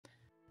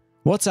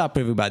What's up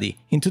everybody?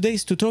 In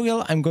today's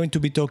tutorial I'm going to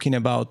be talking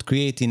about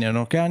creating an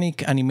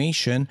organic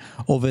animation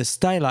of a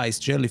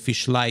stylized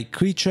jellyfish-like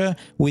creature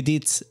with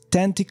its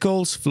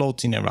tentacles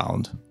floating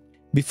around.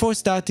 Before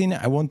starting,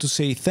 I want to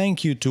say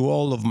thank you to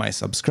all of my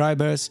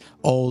subscribers,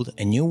 old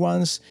and new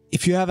ones.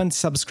 If you haven't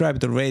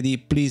subscribed already,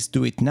 please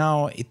do it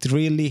now, it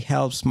really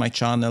helps my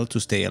channel to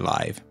stay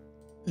alive.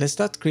 Let's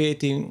start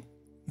creating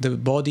the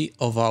body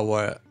of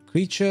our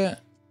creature.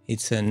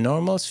 It's a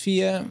normal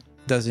sphere.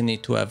 Doesn't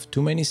need to have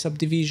too many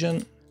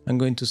subdivisions. I'm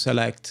going to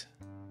select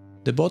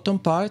the bottom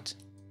part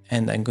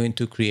and I'm going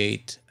to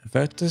create a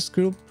vertex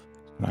group.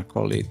 I'm going to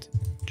call it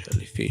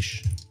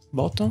jellyfish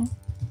bottom.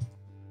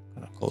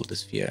 I'm going to call the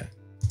sphere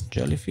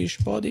jellyfish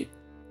body.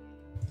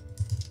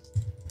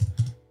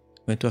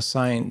 I'm going to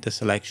assign the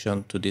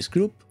selection to this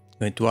group. I'm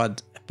going to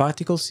add a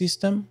particle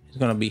system. It's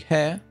going to be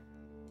hair.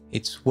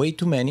 It's way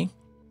too many.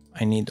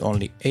 I need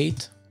only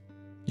 8.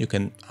 You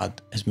can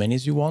add as many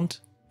as you want.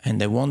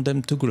 And I want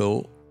them to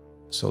grow.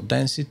 So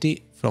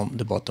density from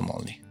the bottom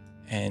only.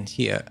 And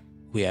here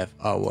we have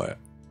our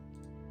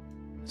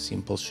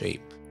simple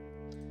shape.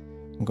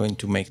 I'm going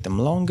to make them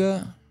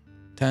longer,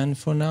 10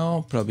 for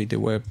now, probably they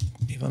were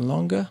even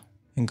longer.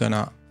 I'm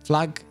gonna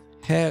flag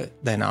hair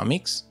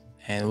dynamics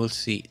and we'll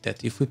see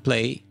that if we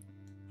play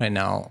right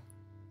now,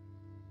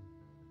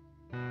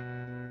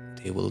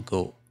 they will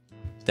go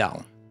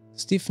down.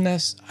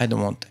 Stiffness, I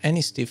don't want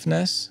any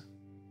stiffness.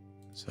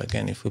 So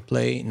again, if we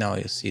play, now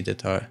you see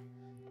that are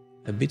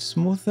a bit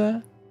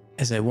smoother,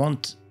 as I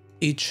want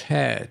each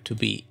hair to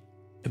be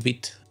a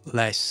bit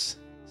less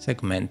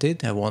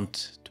segmented. I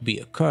want to be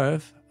a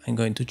curve. I'm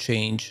going to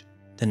change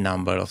the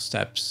number of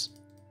steps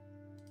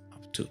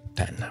up to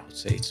 10. I would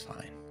say it's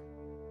fine.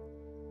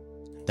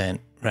 Then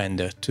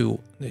render 2,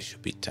 there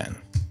should be 10.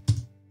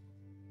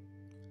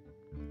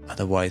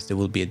 Otherwise there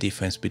will be a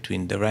difference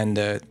between the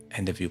render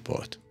and the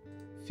viewport.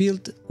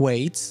 Field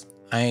weights,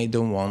 I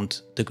don't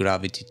want the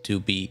gravity to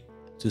be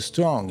too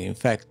strong. In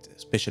fact,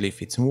 especially if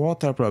it's in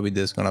water, probably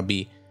there's gonna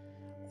be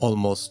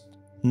almost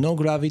no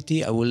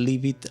gravity. I will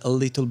leave it a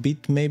little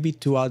bit maybe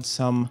to add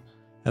some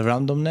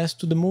randomness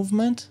to the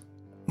movement.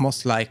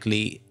 Most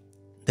likely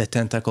the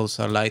tentacles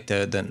are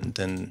lighter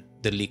than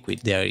the liquid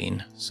they're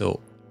in,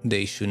 so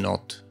they should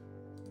not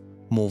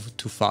move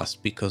too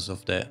fast because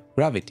of the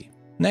gravity.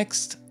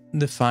 Next,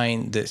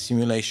 define the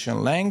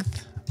simulation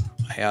length.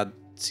 I add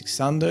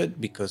 600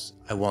 because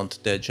I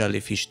want the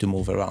jellyfish to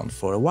move around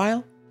for a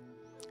while.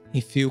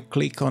 If you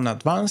click on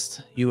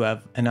advanced, you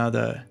have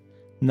another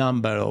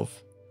number of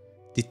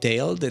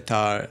details that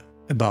are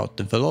about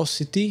the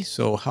velocity,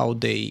 so how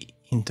they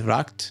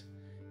interact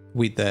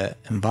with the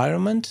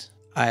environment.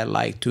 I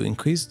like to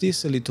increase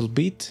this a little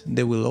bit.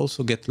 They will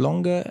also get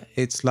longer.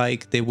 It's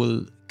like they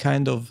will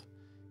kind of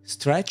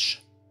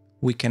stretch.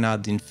 We can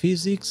add in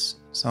physics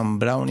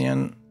some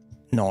Brownian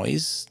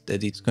noise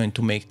that it's going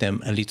to make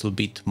them a little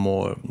bit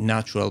more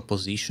natural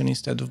position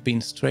instead of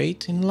being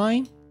straight in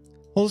line.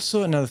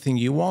 Also, another thing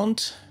you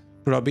want,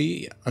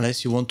 probably,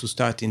 unless you want to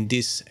start in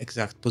this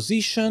exact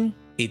position,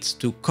 it's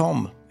to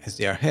comb as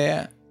their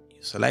hair.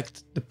 You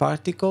select the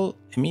particle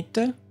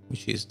emitter,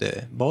 which is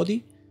the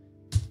body.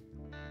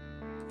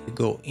 You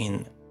go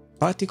in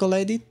particle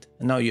edit,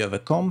 and now you have a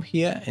comb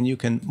here, and you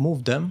can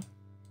move them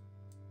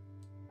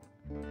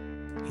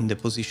in the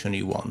position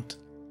you want.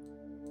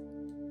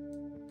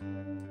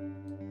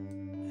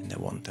 And I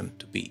want them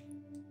to be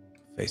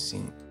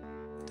facing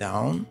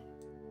down.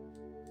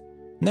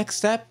 Next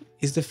step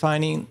is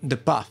defining the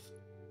path.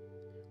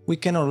 We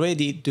can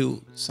already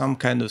do some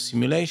kind of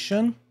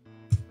simulation.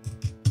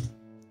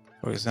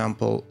 For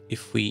example,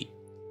 if we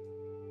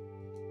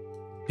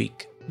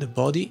pick the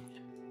body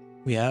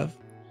we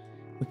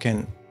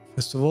can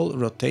first of all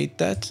rotate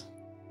that.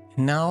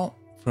 And now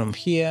from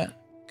here,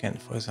 we can,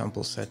 for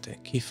example, set a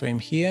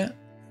keyframe here.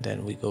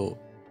 Then we go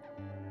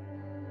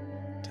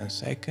 10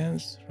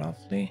 seconds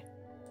roughly.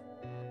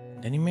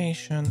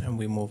 Animation, and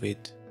we move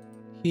it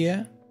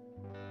here.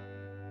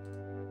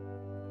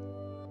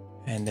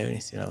 And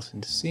everything else in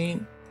the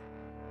scene.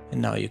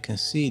 And now you can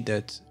see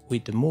that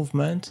with the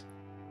movement,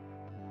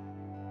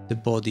 the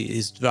body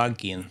is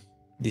dragging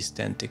these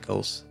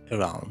tentacles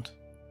around.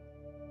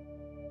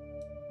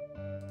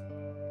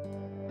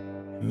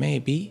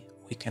 Maybe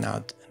we can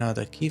add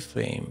another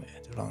keyframe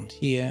at around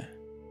here.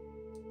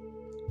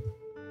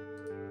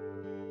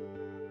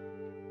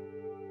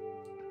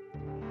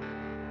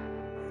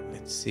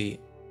 Let's see.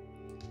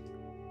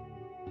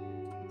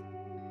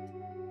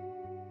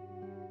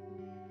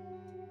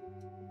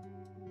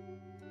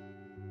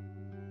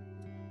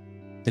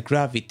 The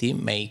gravity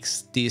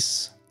makes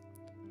this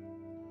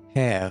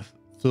hair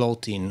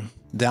floating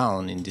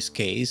down in this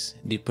case,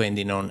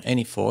 depending on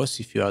any force.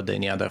 If you add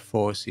any other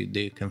force,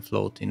 they can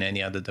float in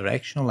any other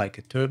direction, like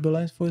a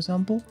turbulence, for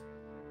example.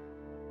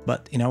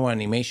 But in our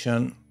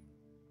animation,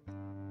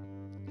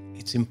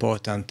 it's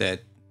important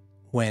that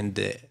when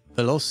the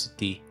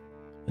velocity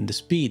and the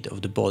speed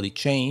of the body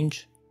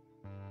change,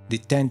 the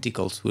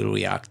tentacles will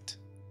react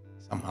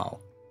somehow.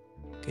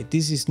 Okay,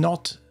 this is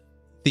not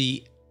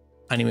the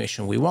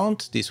animation we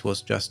want. This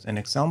was just an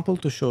example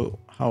to show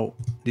how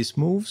this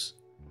moves.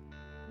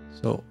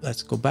 So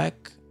let's go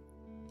back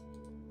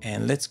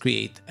and let's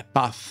create a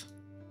path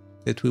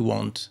that we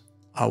want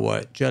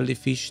our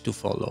jellyfish to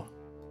follow.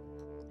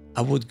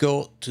 I would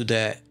go to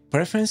the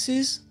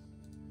preferences.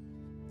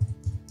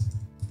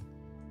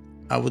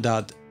 I would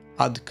add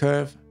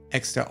curve,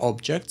 extra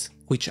object,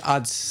 which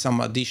adds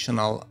some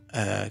additional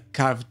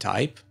curve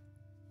type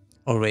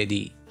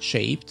already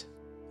shaped.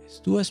 Let's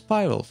do a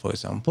spiral, for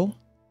example.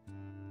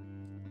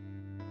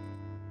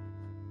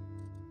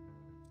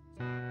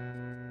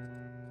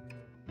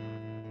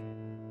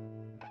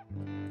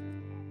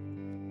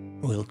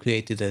 We'll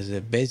create it as a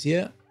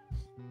bezier.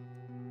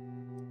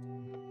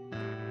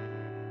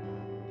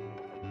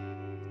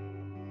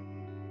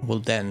 We'll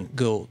then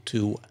go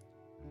to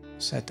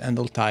set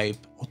handle type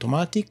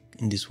automatic.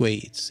 In this way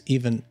it's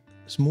even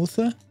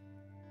smoother.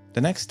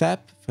 The next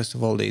step, first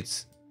of all,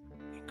 it's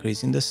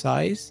increasing the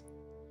size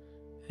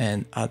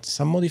and add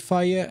some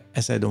modifier,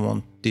 as I don't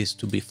want this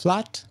to be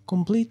flat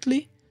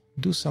completely.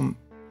 Do some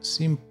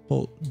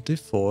simple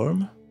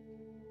deform.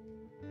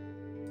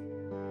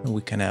 And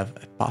we can have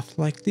a path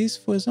like this,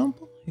 for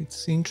example.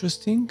 It's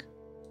interesting.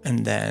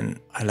 And then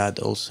I'll add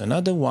also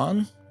another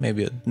one,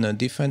 maybe on a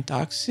different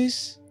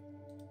axis.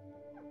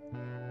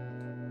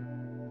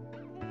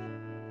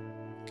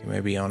 Okay,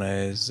 maybe on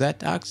a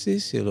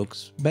Z-axis, it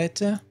looks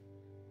better.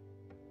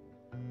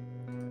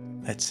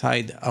 Let's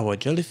hide our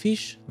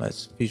jellyfish.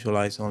 Let's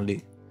visualize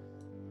only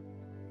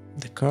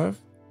the curve.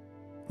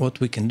 What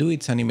we can do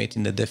is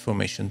animating the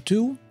deformation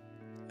too.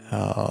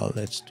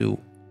 Let's do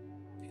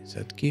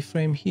insert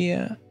keyframe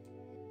here.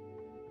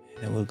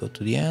 And we'll go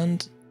to the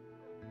end.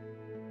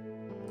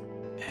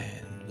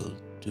 And we'll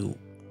do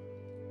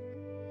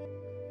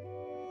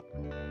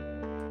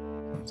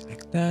something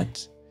like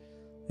that.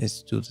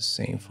 Let's do the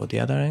same for the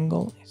other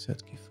angle.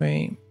 Insert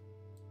keyframe.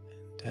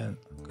 And then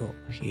go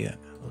here.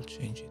 I will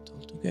change it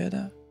all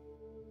together.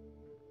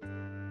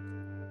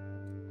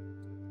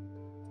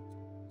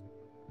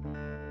 I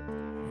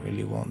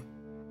really want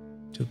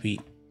to be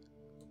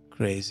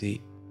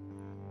crazy.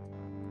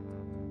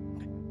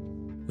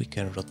 We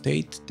can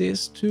rotate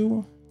this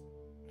too.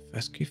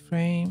 First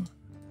keyframe,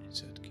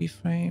 insert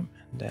keyframe,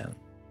 and then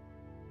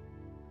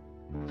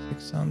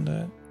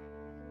 600.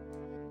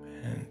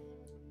 And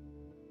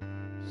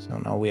so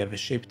now we have a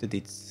shape that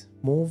it's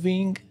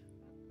moving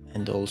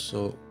and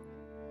also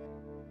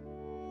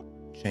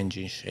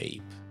changing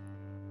shape.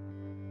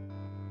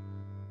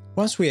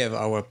 Once we have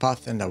our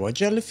path and our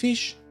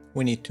jellyfish,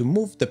 we need to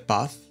move the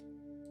path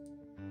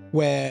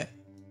where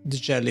the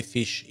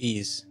jellyfish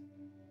is.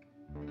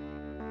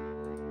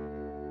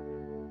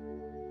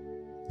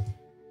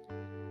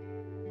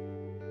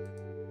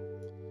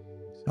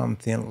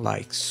 Something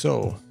like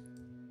so.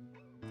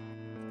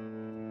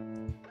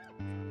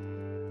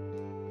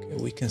 Okay,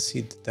 we can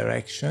see the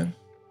direction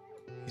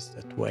is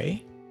that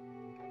way.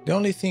 The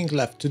only thing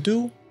left to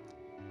do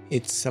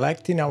is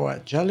selecting our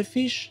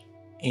jellyfish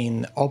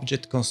in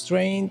object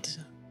constraint,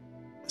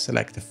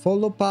 select the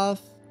follow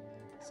path,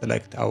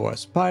 select our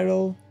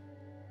spiral,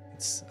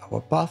 it's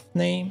our path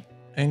name,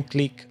 and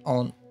click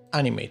on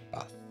animate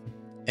path.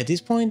 At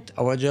this point,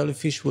 our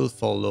jellyfish will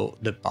follow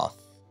the path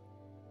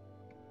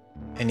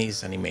and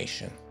his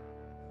animation.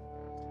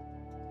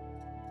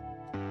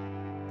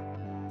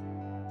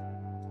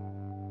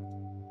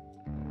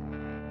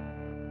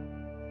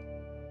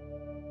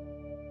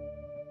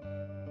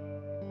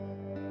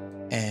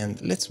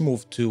 And let's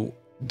move to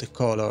the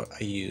color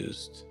I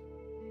used.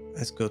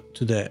 Let's go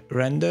to the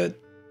rendered,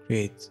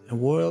 create a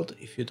world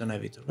if you don't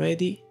have it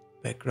already.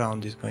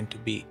 Background is going to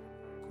be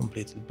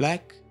completely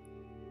black.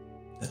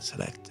 Then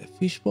select the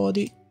fish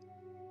body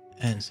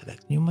and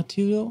select new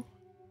material.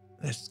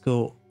 Let's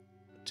go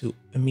to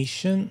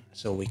emission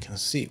so we can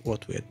see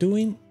what we are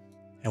doing.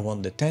 I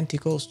want the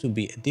tentacles to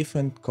be a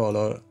different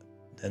color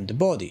than the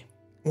body.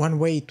 One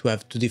way to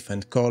have two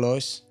different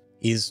colors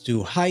is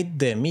to hide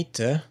the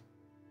emitter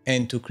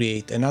and to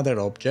create another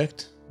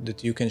object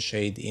that you can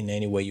shade in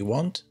any way you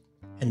want,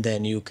 and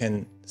then you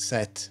can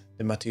set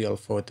the material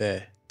for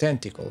the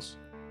tentacles.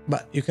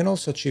 But you can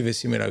also achieve a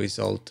similar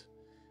result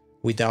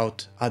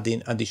without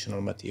adding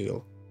additional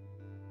material.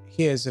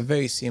 Here's a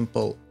very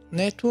simple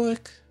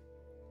network.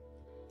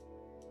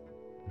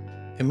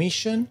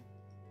 Emission,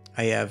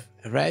 I have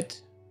a red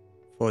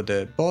for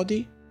the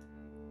body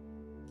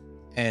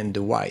and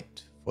the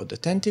white for the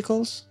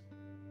tentacles.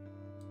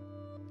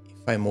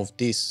 If I move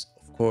this,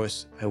 of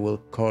course, I will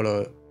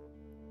color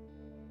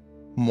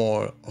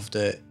more of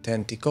the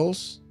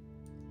tentacles.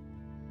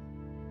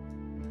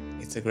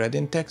 It's a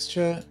gradient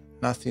texture,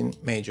 nothing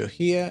major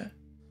here.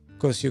 Of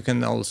course, you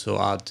can also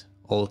add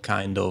all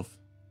kind of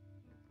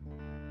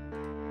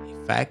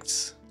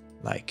effects,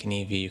 like in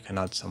EEVEE you can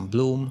add some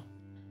bloom.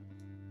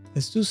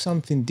 Let's do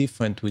something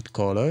different with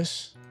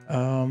colors.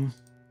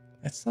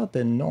 Let's add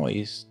the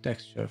noise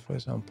texture, for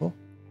example.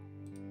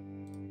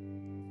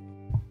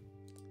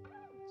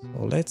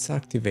 So let's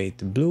activate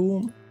the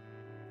bloom.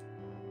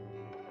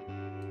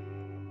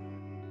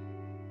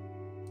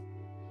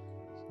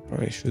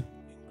 Probably should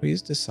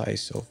increase the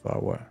size of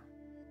our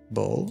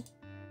ball,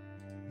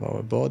 of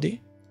our body.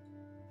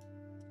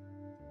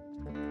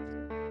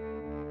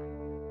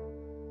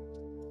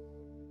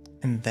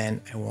 And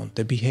then I want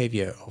the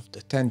behavior of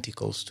the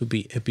tentacles to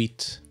be a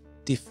bit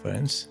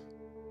different.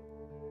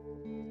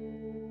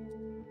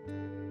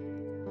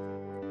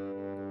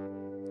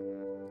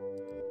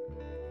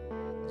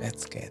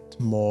 Let's get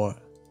more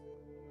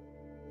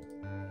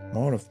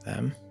of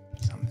them,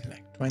 something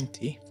like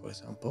 20, for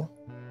example.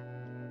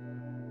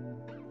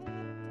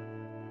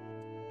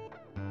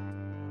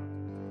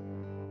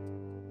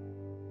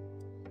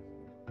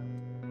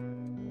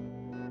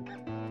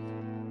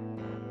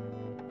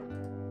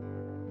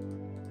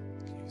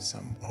 Give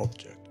some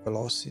object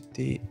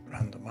velocity,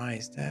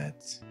 randomize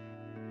that.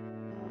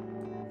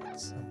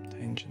 Some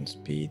tangent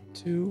speed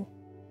too.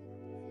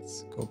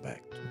 Let's go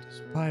back to the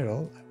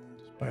spiral. I want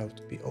the spiral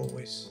to be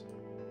always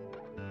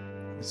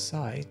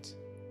inside.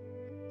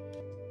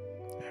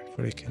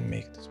 Actually, can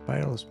make the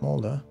spiral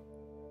smaller.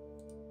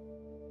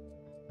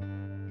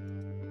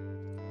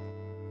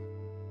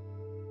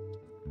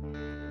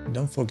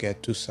 Don't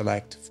forget to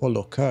select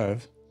follow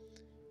curve,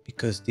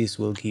 because this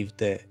will give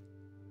the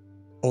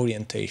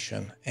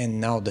orientation. And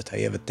now that I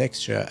have a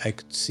texture, I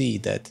could see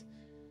that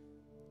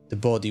the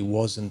body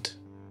wasn't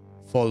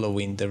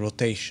following the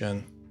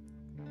rotation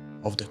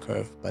of the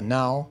curve, but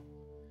now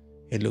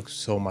it looks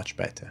so much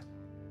better.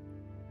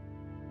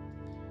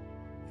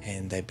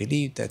 And I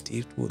believe that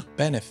it would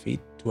benefit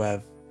to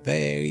have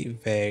very,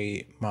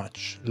 very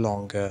much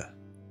longer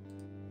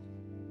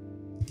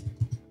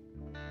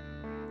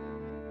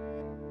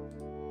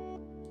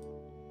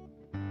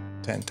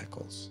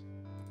tentacles.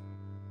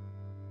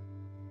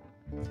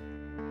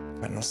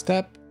 Final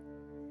step,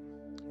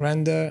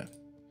 render.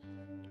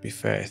 To be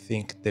fair, I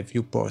think the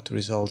viewport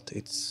result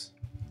is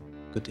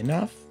good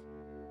enough.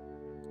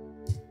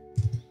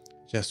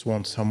 Just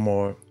want some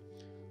more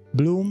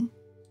bloom.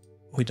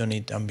 We don't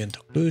need ambient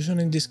occlusion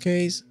in this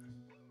case.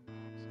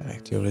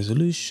 Select your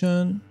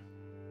resolution.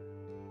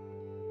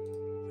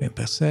 Frame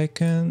per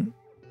second.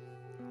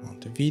 I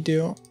want a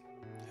video.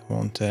 I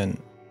want a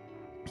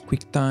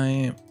quick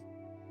time.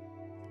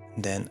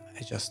 And then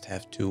I just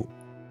have to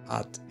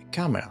add a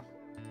camera.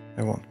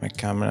 I want my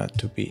camera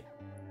to be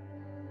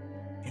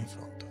in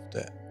front of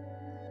the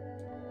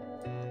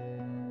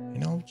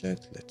main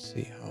object. Let's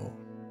see how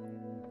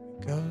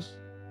it goes.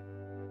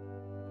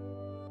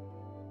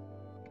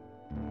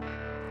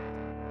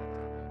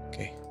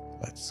 Okay,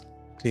 let's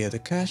clear the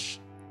cache.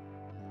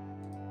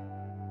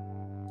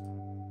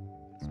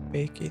 Let's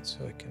bake it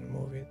so I can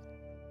move it.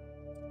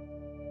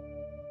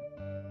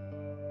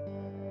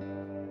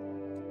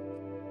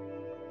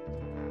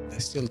 I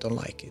still don't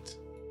like it.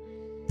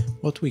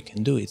 What we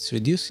can do is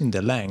reducing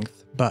the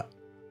length, but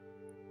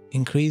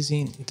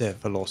increasing the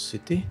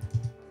velocity.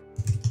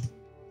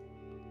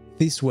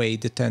 This way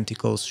the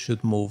tentacles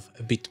should move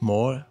a bit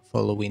more,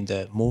 following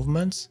the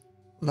movements.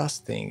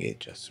 Last thing is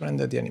just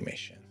render the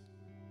animation.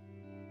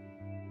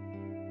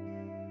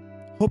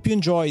 Hope you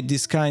enjoyed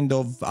this kind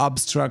of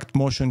abstract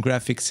motion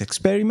graphics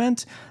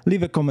experiment.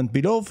 Leave a comment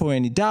below for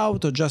any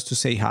doubt or just to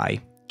say hi.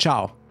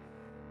 Ciao!